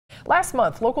Last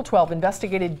month, Local 12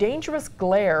 investigated dangerous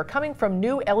glare coming from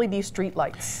new LED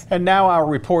streetlights. And now our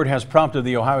report has prompted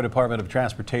the Ohio Department of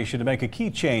Transportation to make a key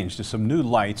change to some new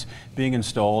lights being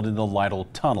installed in the Lytle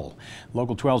Tunnel.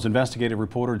 Local 12's investigative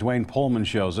reporter Duane Pohlman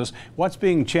shows us what's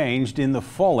being changed in the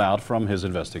fallout from his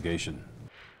investigation.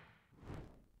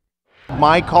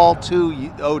 My call to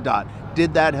ODOT,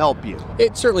 did that help you?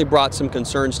 It certainly brought some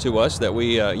concerns to us that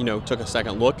we, took a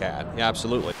second look at. Yeah,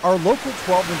 absolutely. Our Local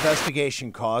 12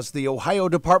 investigation caused the Ohio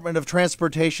Department of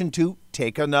Transportation to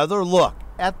take another look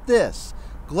at this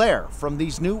glare from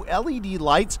these new LED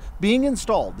lights being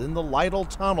installed in the Lytle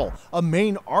Tunnel, a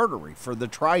main artery for the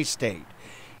tri-state.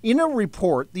 In a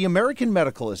report, the American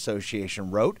Medical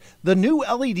Association wrote, the new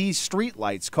LED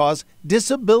streetlights cause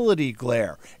disability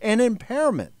glare and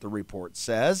impairment, the report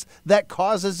says, that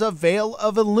causes a veil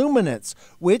of illuminance,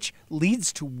 which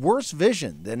leads to worse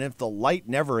vision than if the light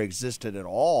never existed at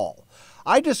all.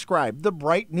 I described the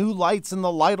bright new lights in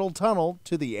the Lytle Tunnel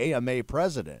to the AMA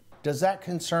president. Does that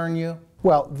concern you?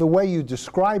 Well, the way you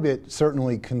describe it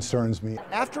certainly concerns me.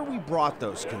 After we brought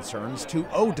those concerns to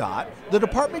ODOT, the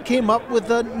department came up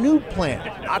with a new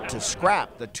plan, not to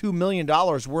scrap the $2 million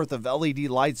worth of LED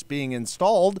lights being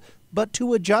installed, but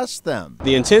to adjust them.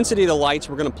 The intensity of the lights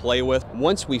we're going to play with,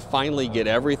 once we finally get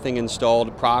everything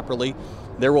installed properly,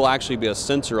 there will actually be a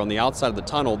sensor on the outside of the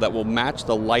tunnel that will match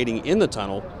the lighting in the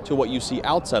tunnel to what you see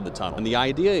outside the tunnel. And the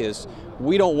idea is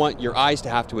we don't want your eyes to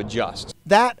have to adjust.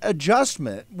 That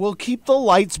adjustment will keep the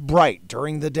lights bright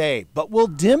during the day, but will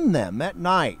dim them at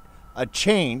night. A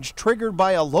change triggered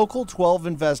by a Local 12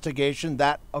 investigation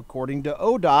that, according to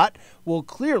ODOT, will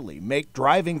clearly make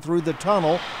driving through the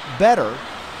tunnel better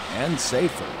and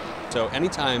safer. So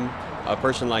anytime a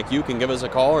person like you can give us a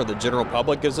call, or the general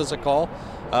public gives us a call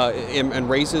and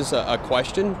raises a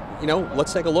question,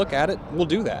 let's take a look at it. We'll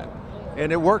do that.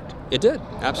 And it worked. It did,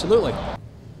 absolutely.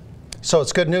 So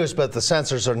it's good news, but the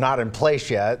sensors are not in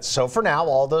place yet. So for now,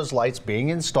 all those lights being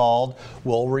installed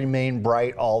will remain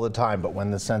bright all the time. But when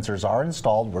the sensors are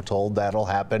installed, we're told that'll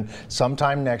happen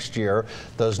sometime next year.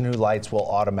 Those new lights will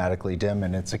automatically dim,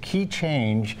 and it's a key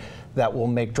change that will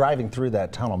make driving through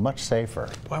that tunnel much safer.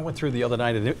 Well, I went through the other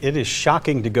night, and it is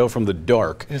shocking to go from the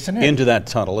dark Isn't it? into that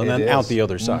tunnel and then out the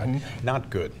other side. Mm-hmm. Not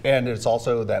good. And it's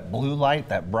also that blue light,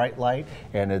 that bright light,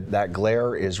 and that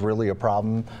glare is really a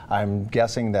problem. I'm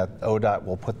guessing that ODOT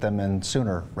will put them in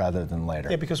sooner rather than later.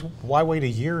 Yeah, because why wait a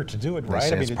year to do it, They right?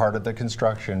 say it's part of the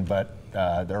construction, but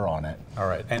they're on it. All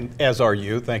right, and as are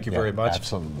you. Thank you very much.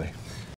 Absolutely.